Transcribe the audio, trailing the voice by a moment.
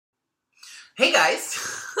Hey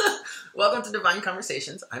guys, welcome to Divine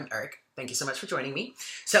Conversations. I'm Eric. Thank you so much for joining me.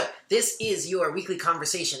 So this is your weekly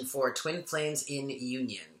conversation for twin flames in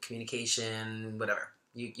union, communication, whatever.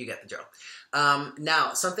 You get the drill.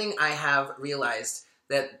 Now, something I have realized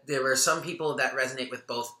that there were some people that resonate with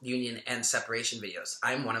both union and separation videos.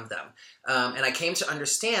 I'm one of them. And I came to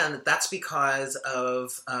understand that that's because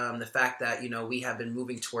of the fact that, we have been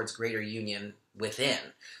moving towards greater union within.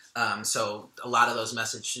 So a lot of those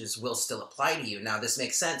messages will still apply to you. Now, this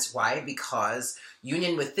makes sense. Why? Because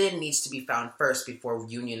union within needs to be found first before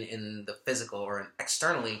union in the physical or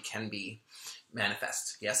externally can be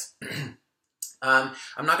manifest. Yes? I'm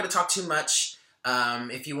not going to talk too much.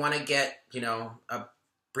 If you want to get, a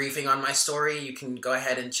briefing on my story, you can go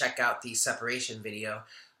ahead and check out the separation video,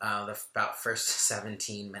 the about first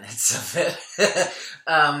 17 minutes of it.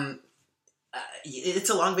 It's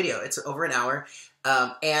a long video. It's over an hour.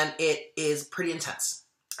 And it is pretty intense.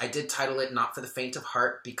 I did title it Not for the Faint of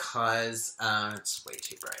Heart because, it's way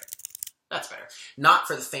too bright. That's better. Not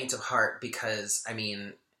for the faint of heart because,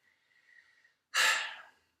 the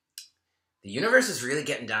universe is really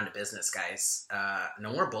getting down to business, guys.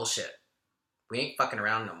 No more bullshit. We ain't fucking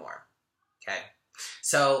around no more. Okay?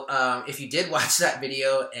 So, if you did watch that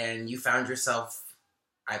video and you found yourself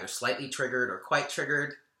either slightly triggered or quite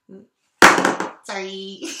triggered,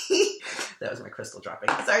 sorry. That was my crystal dropping.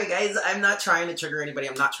 Sorry, guys. I'm not trying to trigger anybody.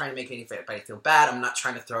 I'm not trying to make anybody feel bad. I'm not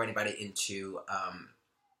trying to throw anybody into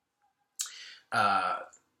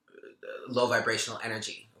low vibrational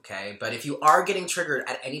energy, okay? But if you are getting triggered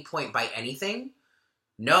at any point by anything,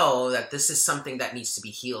 know that this is something that needs to be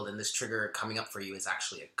healed, and this trigger coming up for you is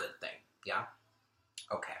actually a good thing, yeah?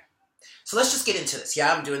 Okay. So let's just get into this,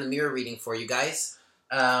 yeah? I'm doing the mirror reading for you guys.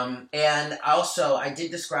 And also, I did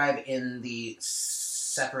describe in the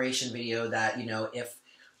separation video that, if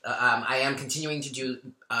I am continuing to do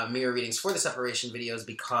mirror readings for the separation videos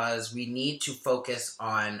because we need to focus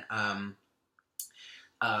on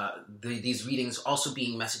these readings also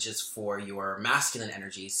being messages for your masculine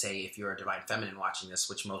energy, say if you're a divine feminine watching this,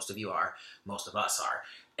 which most of you are, most of us are,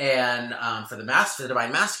 and for the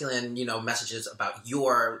divine masculine, messages about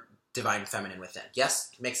your divine feminine within.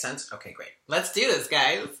 Yes? Makes sense? Okay, great. Let's do this,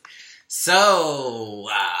 guys. So,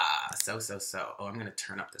 oh, I'm going to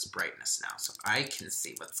turn up this brightness now so I can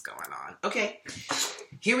see what's going on. Okay,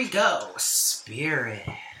 here we go. Spirit.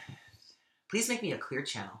 Please make me a clear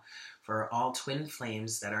channel for all twin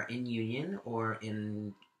flames that are in union or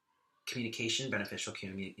in communication, beneficial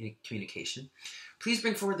communication. Please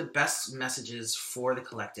bring forward the best messages for the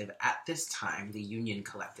collective at this time, the union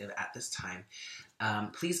collective at this time.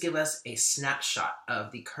 Please give us a snapshot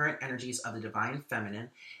of the current energies of the divine feminine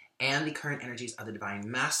and the current energies of the divine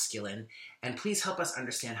masculine, and please help us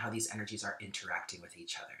understand how these energies are interacting with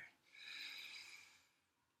each other.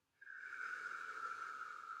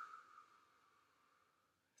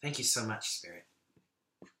 Thank you so much, Spirit.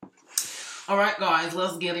 All right, guys,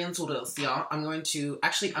 let's get into this, y'all. I'm going to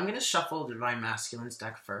shuffle the divine masculine's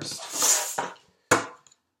deck first.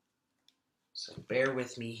 So bear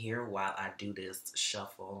with me here while I do this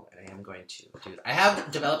shuffle. I am going to do that. I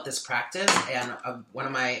have developed this practice, and one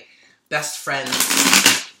of my best friends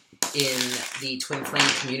in the twin flame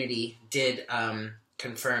community did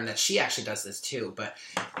confirm that she actually does this too. But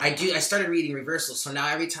I started reading reversals, so now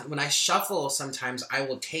every time when I shuffle, sometimes I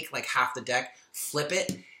will take like half the deck, flip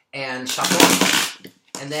it, and shuffle,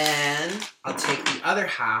 and then I'll take the other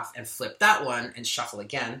half and flip that one and shuffle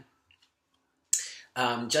again.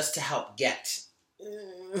 Just to help get,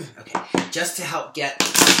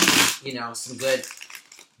 some good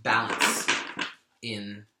balance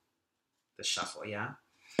in the shuffle, yeah?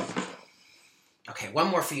 Okay, one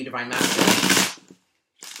more for you, Divine Masculine.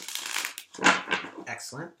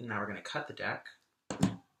 Excellent. And now we're going to cut the deck.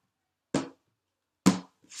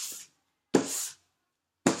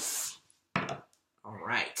 All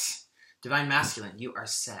right. Divine Masculine, you are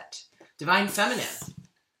set. Divine Feminine.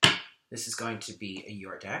 This is going to be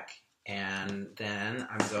your deck, and then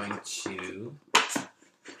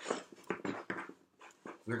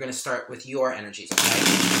we're going to start with your energies, okay?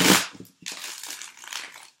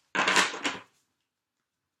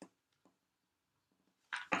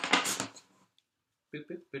 Boop,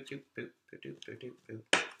 boop, boop, boop, boop, boop, boop, boop,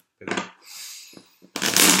 boop.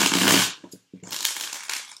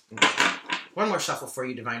 Okay. One more shuffle for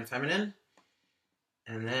you, Divine Feminine,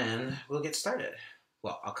 and then we'll get started.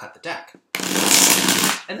 Well, I'll cut the deck,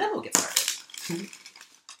 and then we'll get started.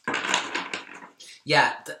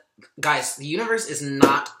 Yeah, guys, the universe is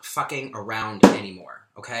not fucking around anymore,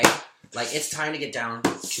 okay? Like, it's time to get down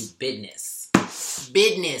to business.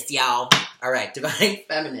 Business, y'all. All right, Divine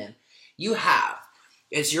Feminine, you have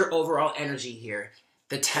It's your overall energy here.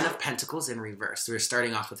 The Ten of Pentacles in reverse. We're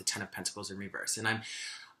starting off with the Ten of Pentacles in reverse, and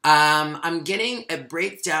I'm getting a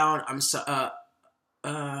breakdown.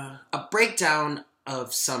 A breakdown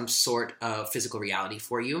of some sort of physical reality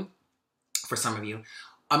for you, for some of you.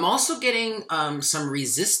 I'm also getting some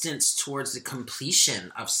resistance towards the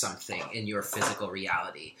completion of something in your physical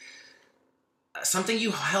reality. Something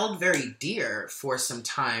you held very dear for some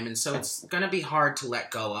time, and so it's going to be hard to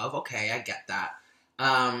let go of. Okay, I get that.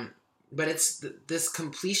 But this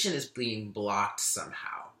completion is being blocked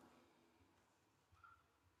somehow.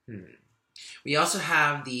 We also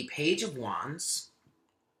have the Page of Wands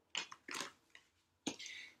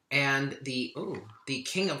and the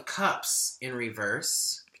King of Cups in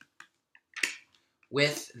reverse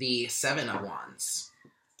with the Seven of Wands.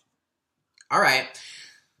 All right.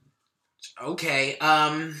 Okay.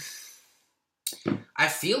 I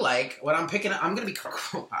feel like what I'm picking up, I'm picking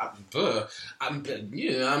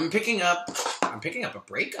up a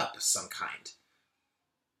breakup of some kind.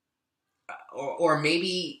 Or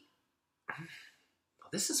maybe, well,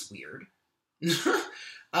 this is weird.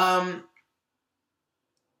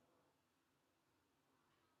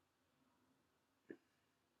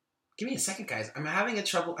 Give me a second, guys. I'm having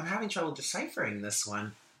trouble deciphering this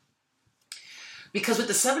one. Because with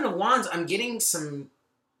the Seven of Wands, I'm getting some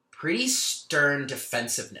pretty stern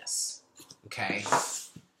defensiveness. Okay?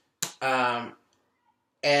 And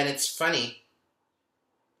it's funny.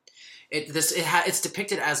 It's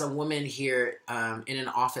depicted as a woman here in an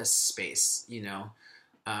office space, you know,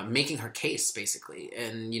 making her case, basically.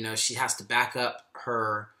 And, you know, she has to back up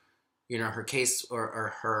her, you know, her case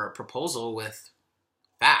or her proposal with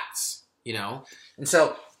facts, you know? And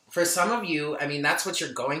so for some of you, I mean, that's what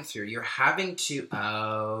you're going through. You're having to,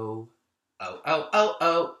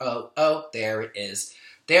 there it is.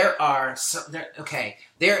 There are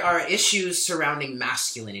issues surrounding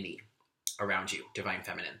masculinity around you, Divine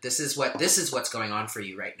Feminine. This is what's going on for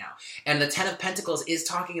you right now. And the Ten of Pentacles is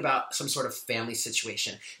talking about some sort of family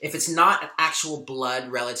situation. If it's not an actual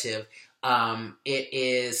blood relative, it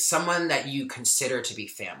is someone that you consider to be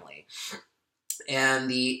family. And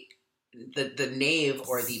the Knave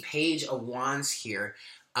or the Page of Wands here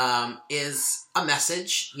is a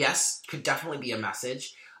message. Yes, could definitely be a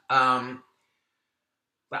message. But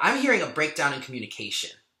I'm hearing a breakdown in communication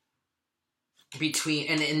between,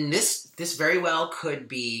 and in this very well could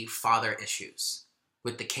be father issues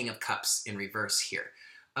with the King of Cups in reverse here.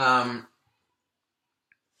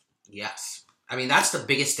 Yes. I mean, that's the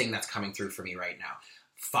biggest thing that's coming through for me right now.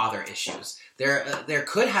 Father issues. There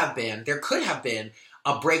could have been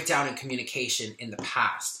a breakdown in communication in the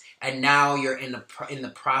past, and now you're in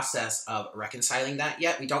the process of reconciling that.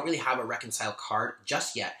 Yet we don't really have a reconcile card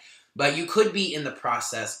just yet, but you could be in the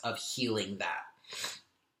process of healing that.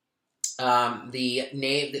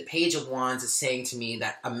 The Page of Wands is saying to me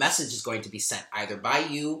that a message is going to be sent either by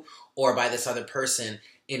you or by this other person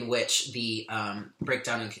in which the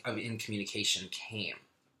breakdown in communication came.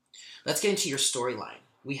 Let's get into your storyline.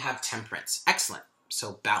 We have Temperance. Excellent.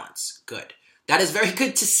 So balance. Good. That is very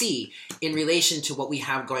good to see in relation to what we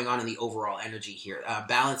have going on in the overall energy here.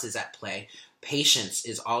 Balance is at play. Patience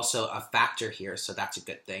is also a factor here, so that's a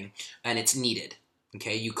good thing. And it's needed.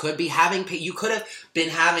 Okay, you could have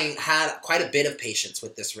had quite a bit of patience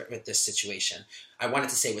with this situation. I wanted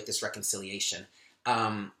to say with this reconciliation.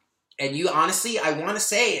 And you honestly, I want to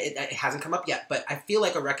say, it hasn't come up yet, but I feel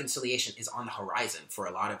like a reconciliation is on the horizon for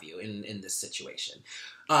a lot of you in this situation.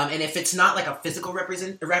 And if it's not like a physical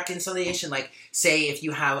reconciliation, like say if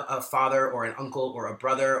you have a father or an uncle or a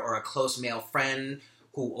brother or a close male friend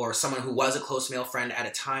or someone who was a close male friend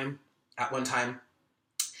at one time,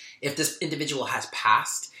 if this individual has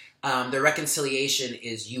passed, the reconciliation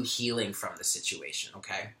is you healing from the situation,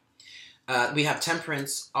 okay? We have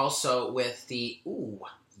Temperance also with the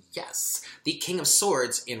King of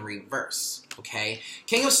Swords in reverse, okay?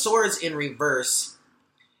 King of Swords in reverse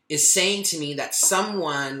is saying to me that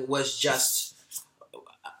someone was just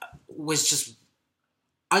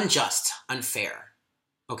unjust, unfair,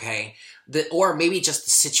 okay? Or maybe just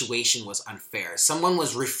the situation was unfair. Someone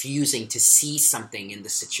was refusing to see something in the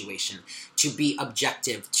situation, to be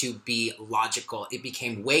objective, to be logical. It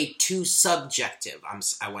became way too subjective,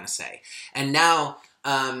 I want to say. And now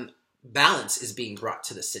balance is being brought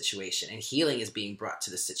to the situation and healing is being brought to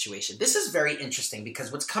the situation. This is very interesting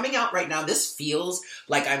because what's coming out right now, this feels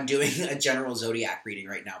like I'm doing a general Zodiac reading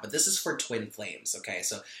right now, but this is for twin flames, okay?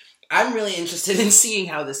 So I'm really interested in seeing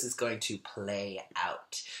how this is going to play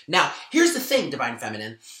out. Now, here's the thing, Divine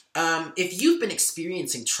Feminine. If you've been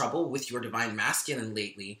experiencing trouble with your Divine Masculine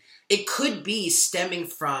lately, it could be stemming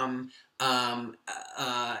from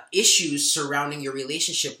issues surrounding your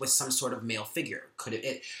relationship with some sort of male figure.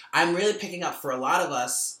 I'm really picking up for a lot of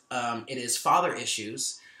us, it is father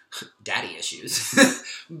issues, daddy issues,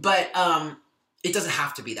 but it doesn't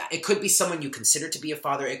have to be that. It could be someone you consider to be a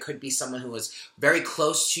father. It could be someone who was very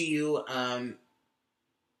close to you,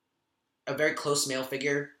 a very close male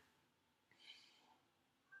figure.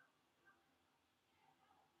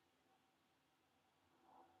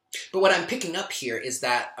 But what I'm picking up here is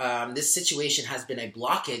that this situation has been a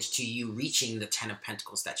blockage to you reaching the Ten of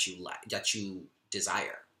Pentacles that you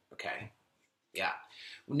desire. Okay, yeah.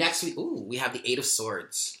 Next, we have the Eight of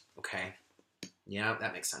Swords. Okay, yeah,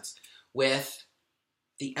 that makes sense. With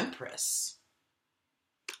the Empress.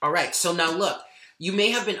 All right, so now look, you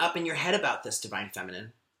may have been up in your head about this, Divine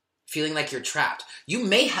Feminine, feeling like you're trapped. You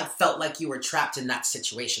may have felt like you were trapped in that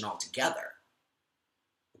situation altogether.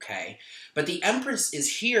 Okay, but the Empress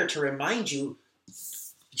is here to remind you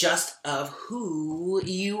just of who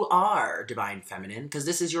you are, Divine Feminine, because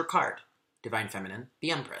this is your card, Divine Feminine,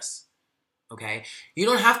 the Empress. Okay, you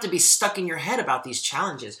don't have to be stuck in your head about these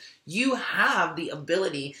challenges. You have the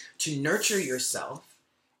ability to nurture yourself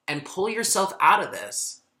and pull yourself out of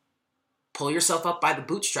this. Pull yourself up by the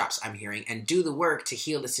bootstraps, I'm hearing, and do the work to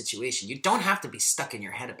heal the situation. You don't have to be stuck in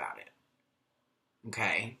your head about it.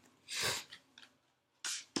 Okay.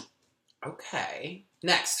 Okay.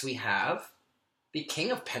 Next, we have the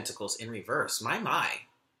King of Pentacles in reverse. My.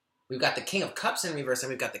 We've got the King of Cups in reverse, and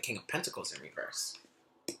we've got the King of Pentacles in reverse.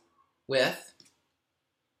 With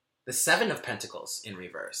the Seven of Pentacles in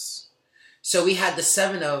reverse. So we had the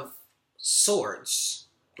Seven of Swords.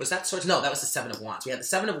 Was that swords? No, that was the Seven of Wands. We had the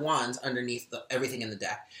Seven of Wands underneath everything in the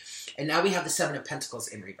deck. And now we have the Seven of Pentacles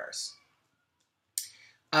in reverse.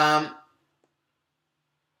 I'm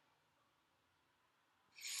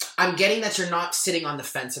getting that you're not sitting on the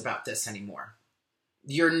fence about this anymore.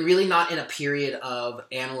 You're really not in a period of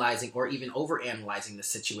analyzing or even over-analyzing the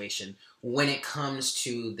situation when it comes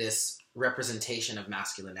to this representation of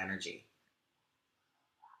masculine energy.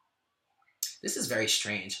 This is very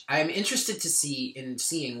strange. I'm interested to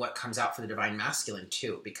seeing what comes out for the Divine Masculine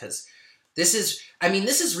too, because this is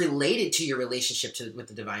related to your relationship with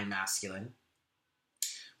the Divine Masculine.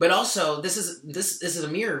 But also, this is a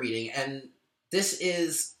mirror reading, and this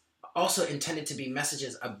is also intended to be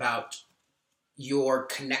messages about your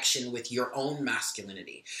connection with your own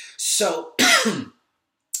masculinity. So,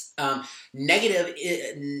 negative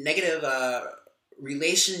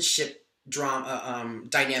relationship drama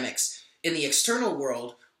dynamics in the external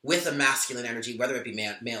world with a masculine energy, whether it be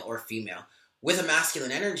male or female, with a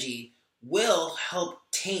masculine energy will help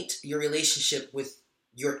taint your relationship with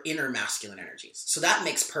your inner masculine energies. So that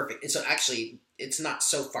makes perfect. And so actually, it's not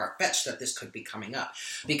so far-fetched that this could be coming up,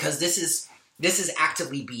 because this is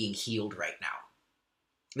actively being healed right now.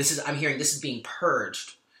 I'm hearing this is being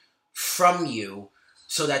purged from you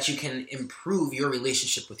so that you can improve your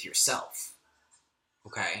relationship with yourself.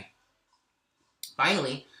 Okay.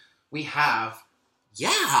 Finally, we have,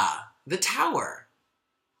 the Tower.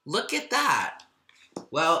 Look at that.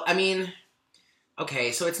 Well, I mean,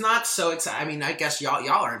 okay, so it's not so exciting. I mean, I guess y'all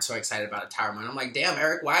aren't so excited about a Tower moment. I'm like, damn,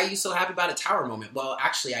 Eric, why are you so happy about a Tower moment? Well,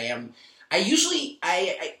 actually, I am. I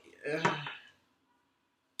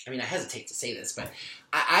hesitate to say this, but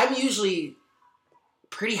I'm usually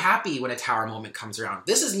pretty happy when a Tower moment comes around.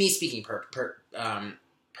 This is me speaking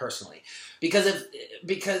personally, because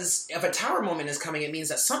if a Tower moment is coming, it means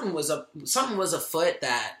that something was afoot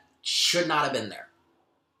that should not have been there.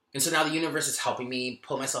 And so now the universe is helping me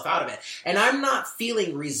pull myself out of it. And I'm not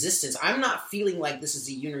feeling resistance. I'm not feeling like this is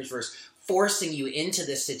the universe forcing you into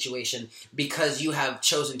this situation because you have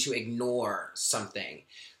chosen to ignore something.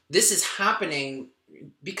 This is happening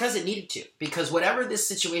because it needed to. Because whatever this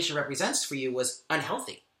situation represents for you was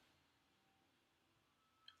unhealthy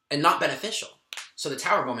and not beneficial. So the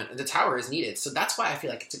Tower is needed. So that's why I feel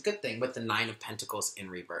like it's a good thing with the Nine of Pentacles in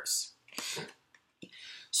reverse.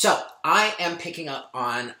 So I am picking up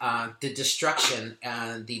on the destruction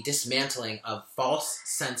and the dismantling of false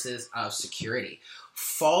senses of security,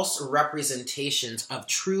 false representations of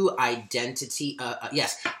true identity,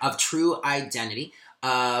 of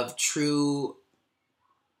true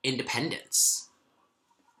independence.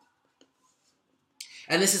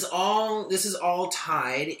 And this is all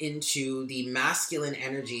tied into the masculine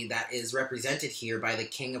energy that is represented here by the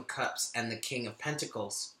King of Cups and the King of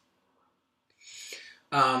Pentacles.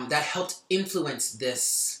 That helped influence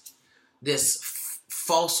this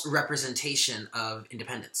false representation of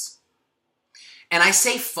independence. And I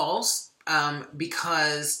say false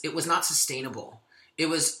because it was not sustainable. It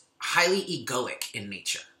was highly egoic in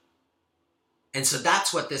nature. And so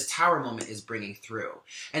that's what this Tower moment is bringing through.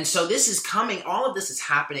 And so this is coming, all of this is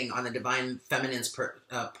happening on the Divine Feminine's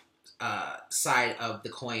side of the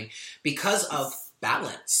coin because of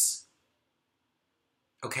balance.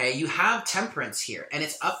 Okay, you have Temperance here, and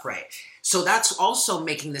it's upright. So that's also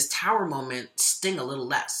making this Tower moment sting a little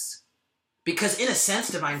less. Because in a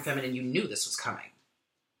sense, Divine Feminine, you knew this was coming.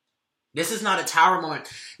 This is not a Tower moment.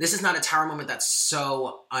 This is not a Tower moment that's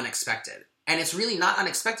so unexpected. And it's really not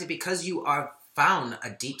unexpected because you are found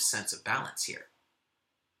a deep sense of balance here.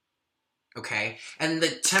 Okay? And the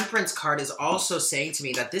Temperance card is also saying to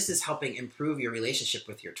me that this is helping improve your relationship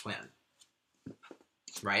with your twin.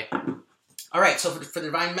 Right? All right, so for the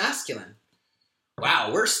Divine Masculine,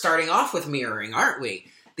 wow, we're starting off with mirroring, aren't we?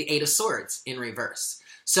 The Eight of Swords in reverse.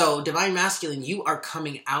 So Divine Masculine, you are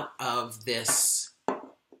coming out of this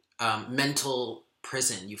mental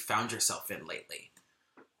prison you found yourself in lately.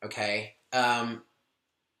 Okay?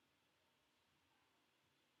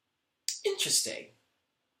 Interesting.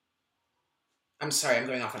 I'm sorry, I'm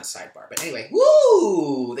going off on a sidebar. But anyway,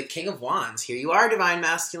 woo! The King of Wands. Here you are, Divine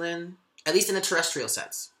Masculine. At least in a terrestrial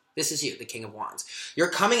sense. This is you, the King of Wands. You're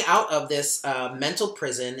coming out of this mental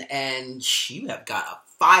prison, and you have got a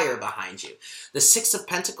fire behind you. The Six of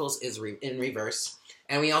Pentacles is in reverse,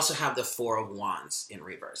 and we also have the Four of Wands in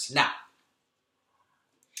reverse. Now,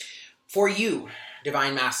 for you,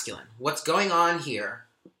 Divine Masculine, what's going on here,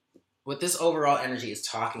 what this overall energy is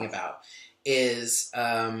talking about is,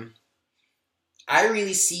 I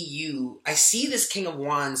really see you, I see this King of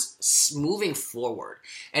Wands moving forward.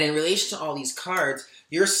 And in relation to all these cards,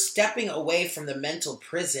 you're stepping away from the mental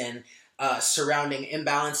prison surrounding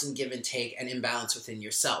imbalance and give and take and imbalance within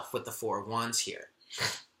yourself with the Four of Wands here.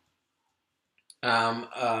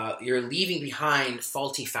 You're leaving behind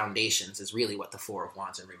faulty foundations is really what the Four of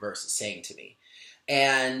Wands in reverse is saying to me.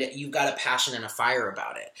 And you've got a passion and a fire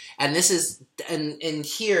about it. And this is, and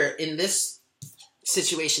here, in this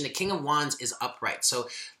situation, the King of Wands is upright. So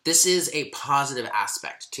this is a positive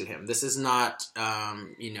aspect to him. This is not,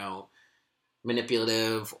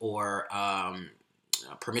 manipulative or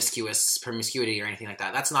promiscuity or anything like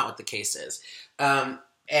that. That's not what the case is.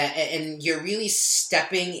 And you're really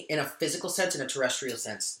stepping in a physical sense, in a terrestrial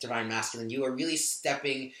sense, Divine Masculine. You are really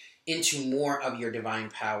stepping into more of your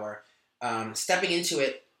divine power. Stepping into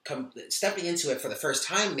it for the first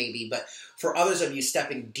time maybe, but for others of you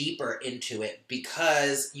stepping deeper into it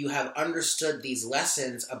because you have understood these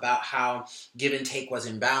lessons about how give and take was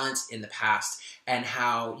imbalanced in the past and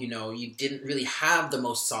how, you didn't really have the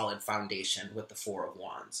most solid foundation with the Four of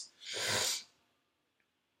Wands.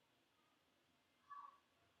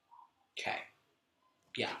 Okay.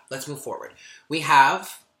 Yeah, let's move forward. We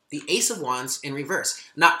have the Ace of Wands in reverse.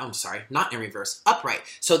 Not in reverse, upright.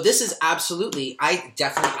 So this is absolutely, I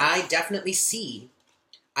definitely see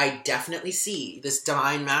this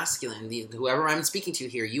Divine Masculine, whoever I'm speaking to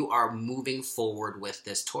here, you are moving forward with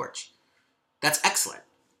this torch. That's excellent.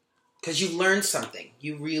 Because you learned something.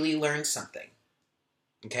 You really learned something.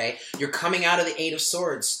 Okay? You're coming out of the Eight of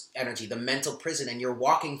Swords energy, the mental prison, and you're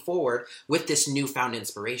walking forward with this newfound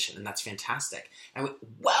inspiration, and that's fantastic. And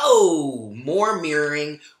whoa! More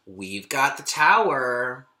mirroring. We've got the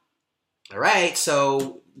Tower. All right,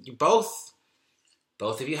 so you both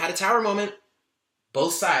of you had a Tower moment.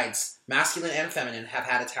 Both sides, masculine and feminine, have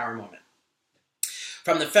had a Tower moment.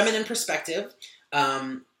 From the feminine perspective,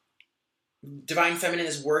 Divine Feminine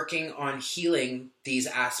is working on healing these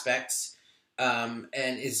aspects. And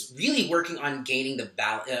is really working on gaining the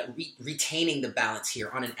retaining the balance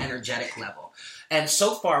here on an energetic level. And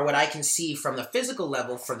so far, what I can see from the physical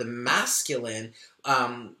level for the masculine,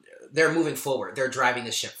 they're moving forward. They're driving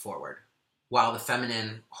the ship forward, while the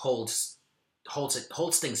feminine holds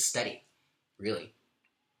things steady. Really.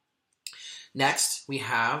 Next, we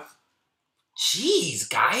have, geez,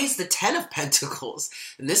 guys, the Ten of Pentacles,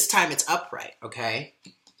 and this time it's upright. Okay,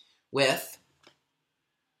 with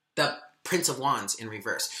the Prince of Wands in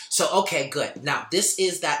reverse. So, okay, good. Now, this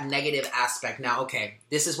is that negative aspect. Now, okay,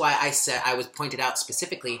 this is why I was pointed out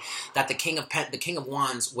specifically that the King of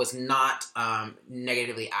Wands was not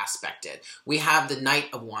negatively aspected. We have the Knight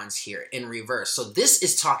of Wands here in reverse. So this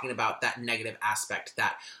is talking about that negative aspect,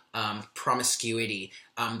 that promiscuity,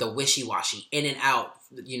 the wishy-washy, in and out,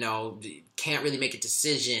 can't really make a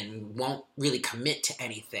decision, won't really commit to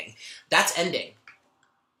anything. That's ending.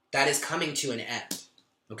 That is coming to an end.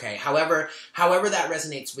 Okay, however that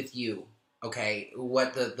resonates with you, okay,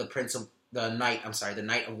 what the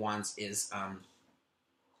Knight of Wands is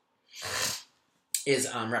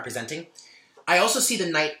representing. I also see the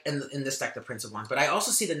Knight in this deck, the Prince of Wands, but I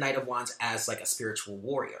also see the Knight of Wands as like a spiritual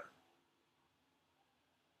warrior.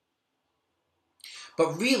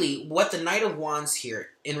 But really, what the Knight of Wands here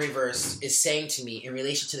in reverse is saying to me in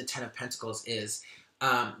relation to the Ten of Pentacles is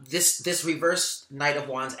this reverse Knight of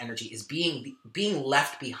Wands energy is being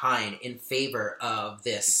left behind in favor of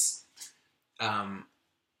this Ten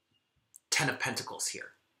of Pentacles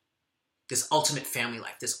here. This ultimate family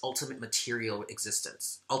life, this ultimate material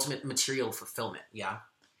existence, ultimate material fulfillment, yeah?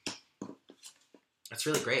 That's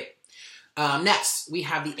really great. Next, we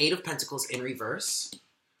have the Eight of Pentacles in reverse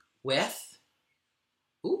with,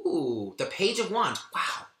 ooh, the Page of Wands.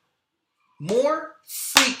 Wow. More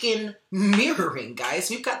freaking mirroring,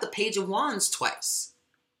 guys. We've got the Page of Wands twice.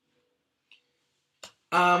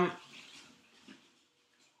 Lordy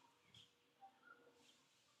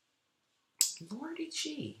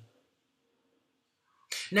gee.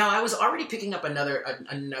 Now, I was already picking up another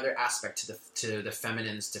aspect to the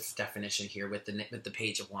feminine's definition here with the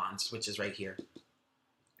Page of Wands, which is right here.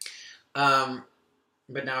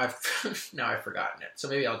 But now I've forgotten it, so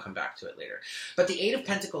maybe I'll come back to it later. But the Eight of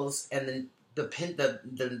Pentacles and then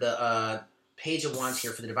the Page of Wands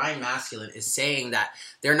here for the Divine Masculine is saying that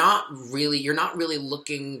you're not really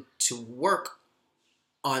looking to work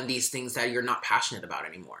on these things that you're not passionate about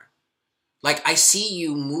anymore. Like, I see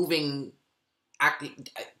you moving. I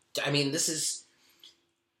mean, this is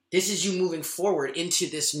you moving forward into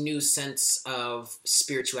this new sense of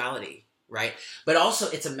spirituality, right? But also,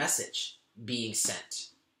 it's a message being sent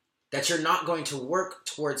that you're not going to work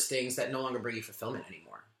towards things that no longer bring you fulfillment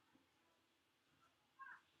anymore.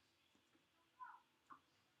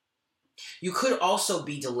 You could also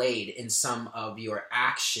be delayed in some of your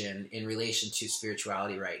action in relation to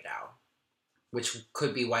spirituality right now, which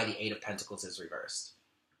could be why the Eight of Pentacles is reversed.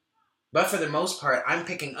 But for the most part, I'm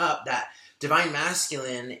picking up that Divine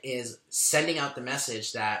Masculine is sending out the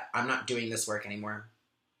message that I'm not doing this work anymore.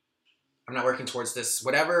 I'm not working towards this.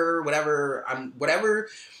 Whatever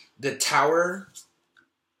the Tower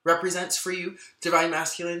represents for you, Divine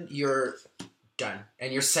Masculine, you're done.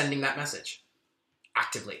 And you're sending that message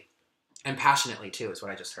actively and passionately too, is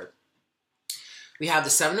what I just heard. We have the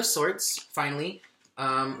Seven of Swords, finally,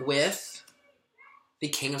 with the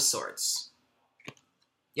King of Swords.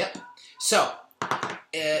 Yep. So,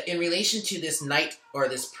 in relation to this Knight or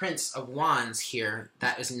this Prince of Wands here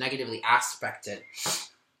that is negatively aspected,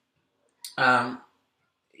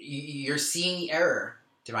 you're seeing the error,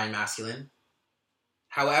 Divine Masculine.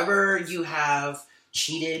 However you have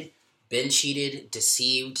cheated, been cheated,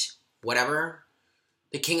 deceived, whatever,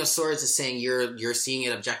 the King of Swords is saying you're seeing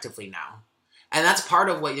it objectively now. And that's part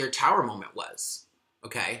of what your Tower moment was.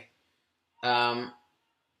 Okay?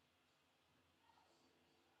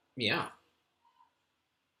 Yeah.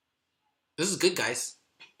 This is good, guys.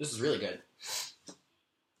 This is really good.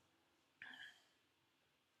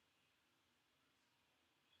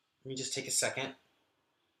 Let me just take a second.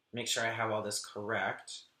 Make sure I have all this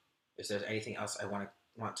correct. If there's anything else I want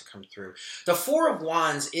to come through. The Four of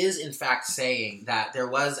Wands is, in fact, saying that there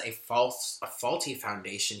was a faulty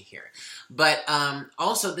foundation here. But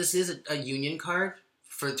also, this is a union card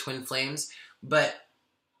for Twin Flames. And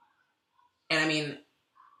I mean,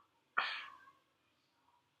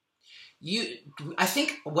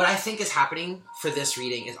 what I think is happening for this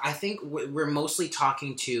reading is I think we're mostly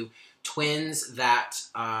talking to twins that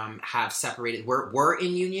have separated, were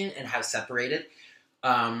in union and have separated,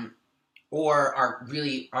 or are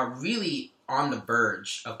really on the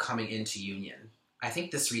verge of coming into union. I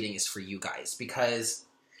think this reading is for you guys because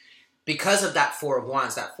of that Four of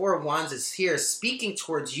Wands. That Four of Wands is here speaking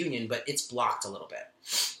towards union, but it's blocked a little bit.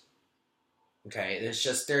 Okay,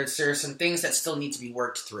 there's some things that still need to be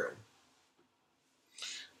worked through.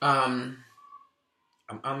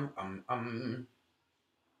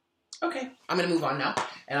 Okay, I'm going to move on now,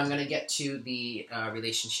 and I'm going to get to the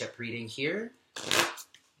relationship reading here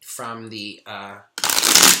from the Animal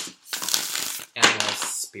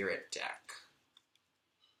Spirit deck.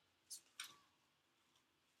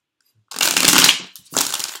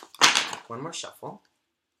 One more shuffle.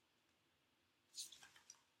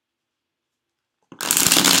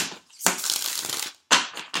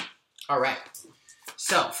 All right.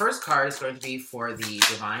 So, first card is going to be for the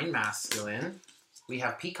Divine Masculine. We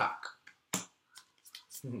have Peacock.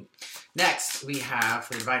 Next, we have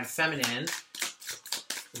for the Divine Feminine,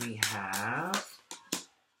 we have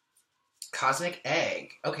Cosmic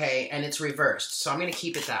Egg. Okay, and it's reversed, so I'm going to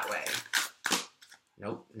keep it that way.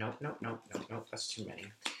 Nope. That's too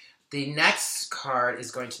many. The next card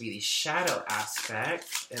is going to be the Shadow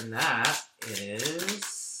Aspect, and that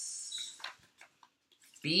is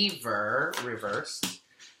Beaver reversed.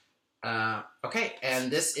 Okay,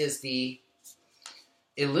 and this is the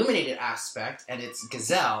Illuminated Aspect, and it's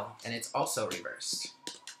Gazelle, and it's also reversed.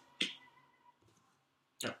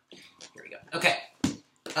 Here we go. Okay.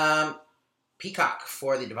 Peacock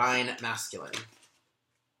for the divine masculine.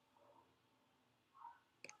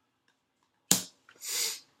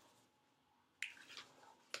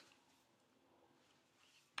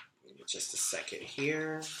 Just a second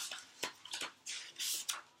here.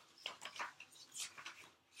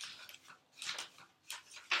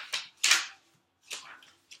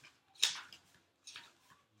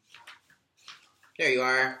 There you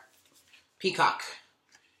are. Peacock.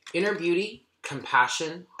 Inner beauty,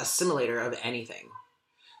 compassion, assimilator of anything.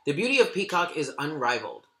 The beauty of peacock is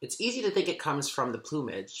unrivaled. It's easy to think it comes from the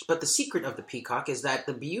plumage, but the secret of the peacock is that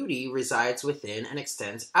the beauty resides within and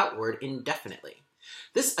extends outward indefinitely.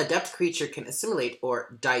 This adept creature can assimilate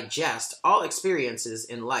or digest all experiences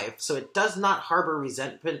in life, so it does not harbor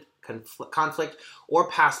resentment, conflict, or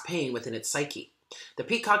past pain within its psyche. The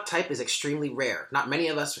peacock type is extremely rare. Not many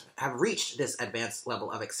of us have reached this advanced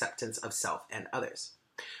level of acceptance of self and others.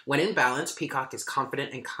 When in balance, peacock is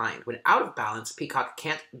confident and kind. When out of balance, peacock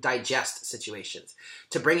can't digest situations.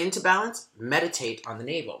 To bring into balance, meditate on the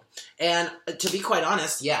navel. And to be quite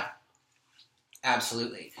honest, yeah,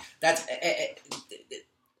 absolutely. That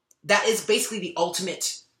is basically the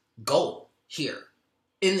ultimate goal here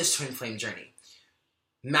in this twin flame journey.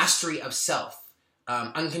 Mastery of self.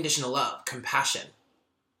 Unconditional love, compassion.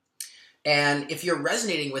 And if you're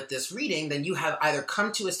resonating with this reading, then you have either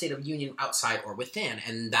come to a state of union outside or within,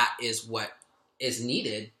 and that is what is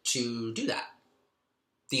needed to do that.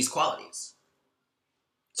 These qualities.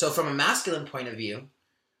 So from a masculine point of view,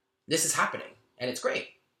 this is happening, and it's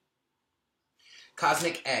great.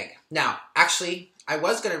 Cosmic Egg. Now, actually, I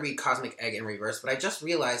was going to read Cosmic Egg in reverse, but I just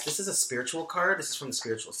realized this is a spiritual card. This is from the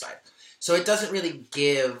spiritual side. So it doesn't really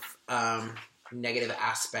give... negative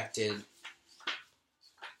aspected.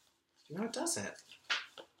 No, it doesn't.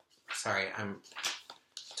 Sorry, I'm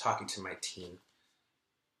talking to my team.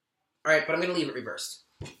 All right, but I'm going to leave it reversed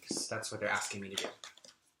because that's what they're asking me to do.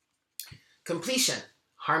 Completion,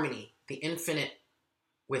 harmony, the infinite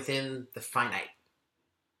within the finite.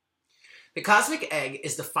 The Cosmic Egg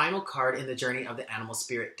is the final card in the journey of the Animal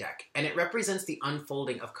Spirit deck, and it represents the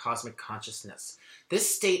unfolding of cosmic consciousness.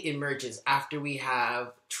 This state emerges after we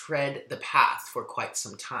have tread the path for quite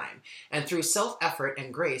some time, and through self-effort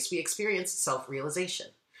and grace, we experience self-realization.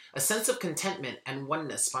 A sense of contentment and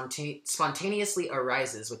oneness spontaneously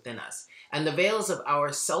arises within us, and the veils of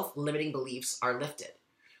our self-limiting beliefs are lifted.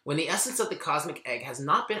 When the essence of the Cosmic Egg has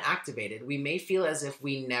not been activated, we may feel as if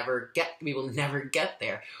we will never get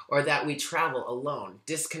there, or that we travel alone,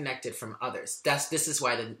 disconnected from others. This is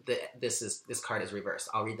why this card is reversed.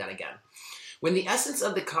 I'll read that again. When the essence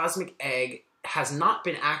of the Cosmic Egg has not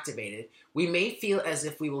been activated, we may feel as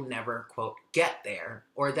if we will never, quote, get there,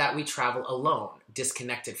 or that we travel alone,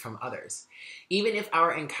 disconnected from others. Even if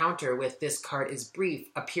our encounter with this card is brief,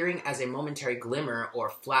 appearing as a momentary glimmer or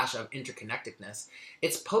flash of interconnectedness,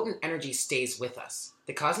 its potent energy stays with us.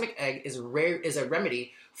 The Cosmic Egg is a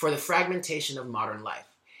remedy for the fragmentation of modern life.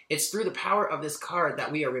 It's through the power of this card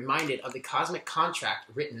that we are reminded of the cosmic contract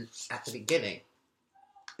written at the beginning.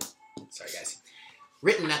 Sorry, guys.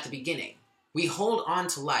 Written at the beginning. We hold on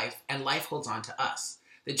to life, and life holds on to us.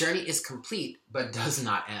 The journey is complete, but does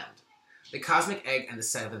not end. The Cosmic Egg and the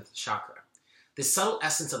 7th chakra. The subtle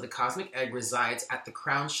essence of the Cosmic Egg resides at the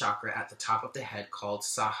crown chakra at the top of the head, called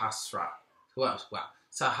Sahasrara.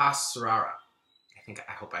 Sahasrara.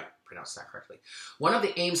 I hope I pronounced that correctly. One of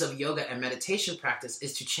the aims of yoga and meditation practice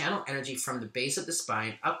is to channel energy from the base of the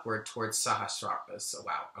spine upward towards Sahasrara. So,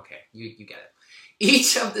 wow, okay, you get it.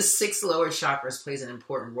 Each of the 6 lower chakras plays an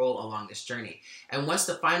important role along this journey. And once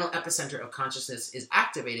the final epicenter of consciousness is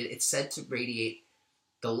activated, it's said to radiate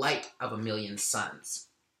the light of 1,000,000 suns.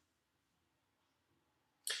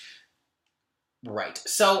 Right.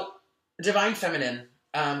 So, Divine Feminine,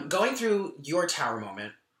 going through your tower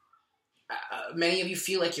moment, many of you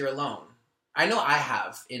feel like you're alone. I know I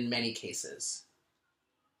have in many cases.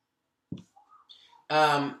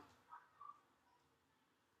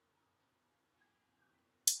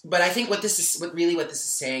 But I think what this is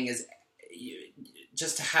saying is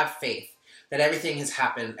just to have faith that everything is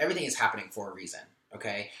happening for a reason,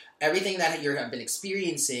 okay? Everything that you have been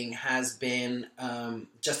experiencing has been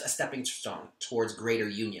just a stepping stone towards greater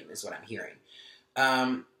union, is what I'm hearing.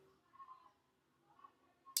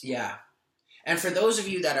 Yeah. And for those of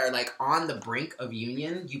you that are like on the brink of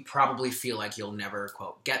union, you probably feel like you'll never,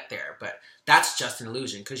 quote, get there. But that's just an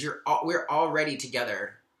illusion because we're already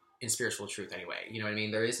together in spiritual truth anyway. You know what I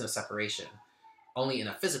mean? There is no separation, only in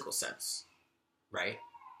a physical sense, right?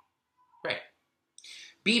 Right.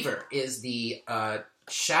 Beaver is the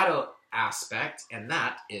shadow aspect, and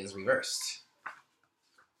that is reversed.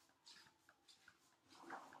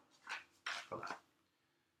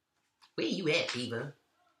 Where you at, Beaver?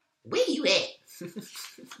 Where you at?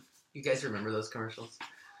 You guys remember those commercials?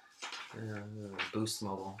 Boost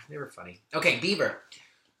Mobile. They were funny. Okay, Beaver.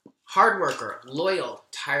 Hard worker, loyal,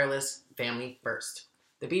 tireless, family first.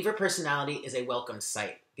 The beaver personality is a welcome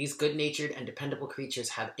sight. These good-natured and dependable creatures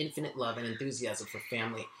have infinite love and enthusiasm for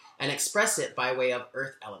family and express it by way of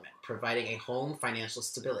earth element, providing a home financial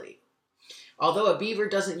stability. Although a beaver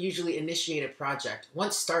doesn't usually initiate a project,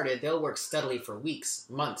 once started, they'll work steadily for weeks,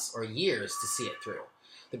 months, or years to see it through.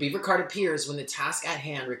 The beaver card appears when the task at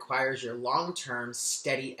hand requires your long-term,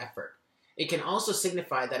 steady effort. It can also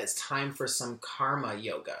signify that it's time for some karma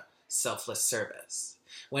yoga, selfless service.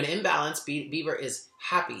 When in balance, beaver is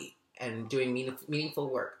happy and doing meaningful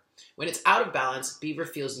work. When it's out of balance, beaver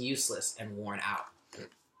feels useless and worn out.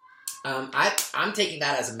 I'm taking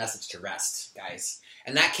that as a message to rest, guys.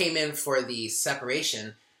 And that came in for the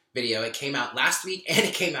separation video. It came out last week and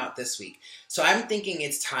it came out this week. So I'm thinking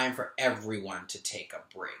it's time for everyone to take a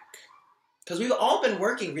break. Because we've all been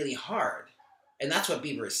working really hard. And that's what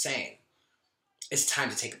Beaver is saying. It's time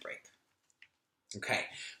to take a break. Okay.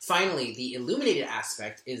 Finally, the illuminated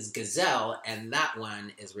aspect is Gazelle, and that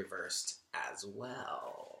one is reversed as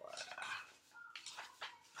well.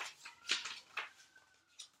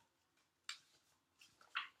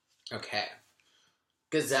 Okay.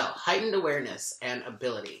 Gazelle, heightened awareness and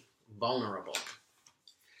ability, vulnerable.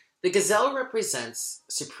 The gazelle represents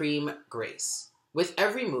supreme grace. With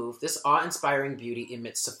every move, this awe-inspiring beauty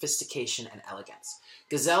emits sophistication and elegance.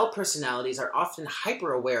 Gazelle personalities are often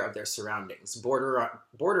hyper-aware of their surroundings,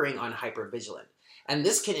 bordering on hyper-vigilant, and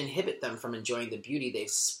this can inhibit them from enjoying the beauty they've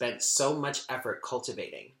spent so much effort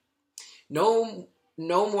cultivating. No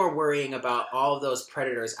more worrying about all of those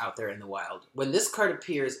predators out there in the wild. When this card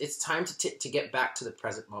appears, it's time to get back to the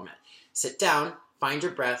present moment. Sit down, find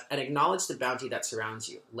your breath, and acknowledge the bounty that surrounds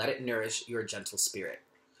you. Let it nourish your gentle spirit.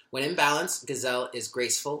 When in balance, Gazelle is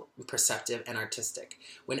graceful, perceptive, and artistic.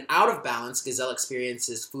 When out of balance, Gazelle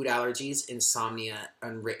experiences food allergies, insomnia,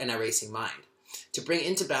 and a racing mind. To bring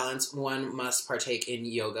into balance, one must partake in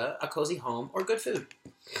yoga, a cozy home, or good food.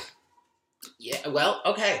 Yeah, well,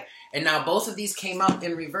 okay. And now both of these came up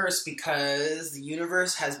in reverse because the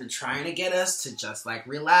universe has been trying to get us to just like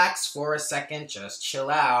relax for a second, just chill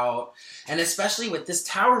out. And especially with this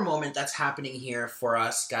tower moment that's happening here for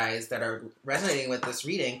us guys that are resonating with this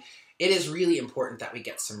reading, it is really important that we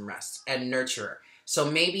get some rest and nurture. So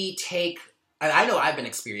maybe and I know I've been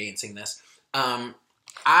experiencing this.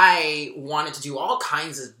 I wanted to do all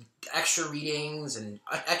kinds of extra readings and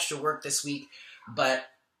extra work this week, but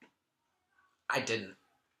I didn't.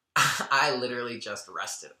 I literally just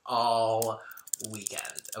rested all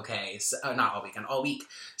weekend, okay? So, not all weekend, all week.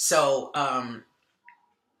 So,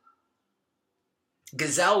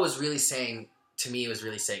 Gazelle was really saying, to me, it was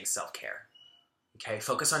really saying self-care, okay?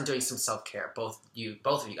 Focus on doing some self-care, both of you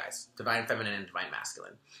guys, Divine Feminine and Divine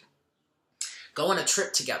Masculine. Go on a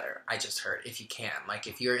trip together, I just heard, if you can. Like,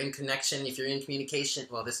 if you're in connection, if you're in communication,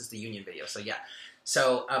 well, this is the union video, so yeah.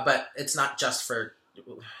 So, but it's not just for...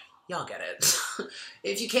 Y'all get it.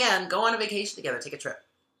 If you can, go on a vacation together, take a trip.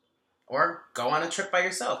 Or go on a trip by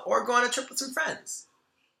yourself. Or go on a trip with some friends.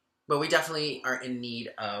 But we definitely are in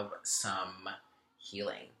need of some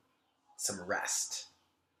healing. Some rest.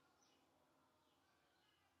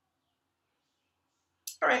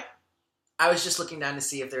 Alright. I was just looking down to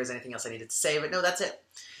see if there was anything else I needed to say, but no, that's it.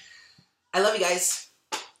 I love you guys.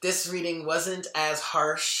 This reading wasn't as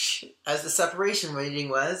harsh as the separation reading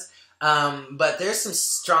was. But there's some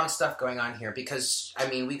strong stuff going on here because, I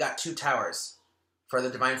mean, we got two towers for the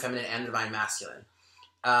Divine Feminine and Divine Masculine.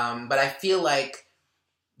 But I feel like,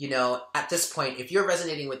 you know, at this point, if you're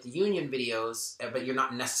resonating with the union videos, but you're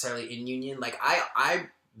not necessarily in union, like I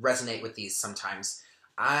resonate with these sometimes.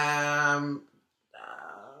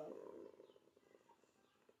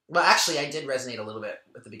 Well, actually, I did resonate a little bit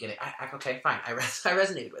at the beginning. Okay, fine. I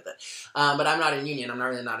resonated with it. But I'm not in union. I'm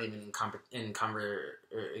really not even in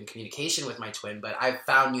communication with my twin, but I've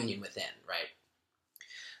found union within, right?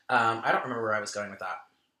 I don't remember where I was going with that.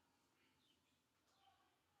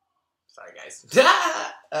 Sorry, guys.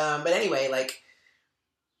 But anyway, like,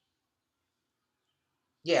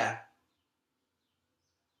 yeah.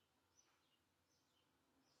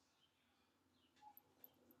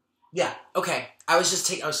 Yeah, okay.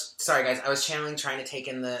 Sorry guys, I was channeling trying to take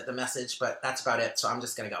in the message, but that's about it, so I'm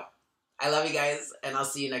just gonna go. I love you guys, and I'll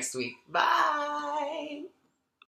see you next week. Bye!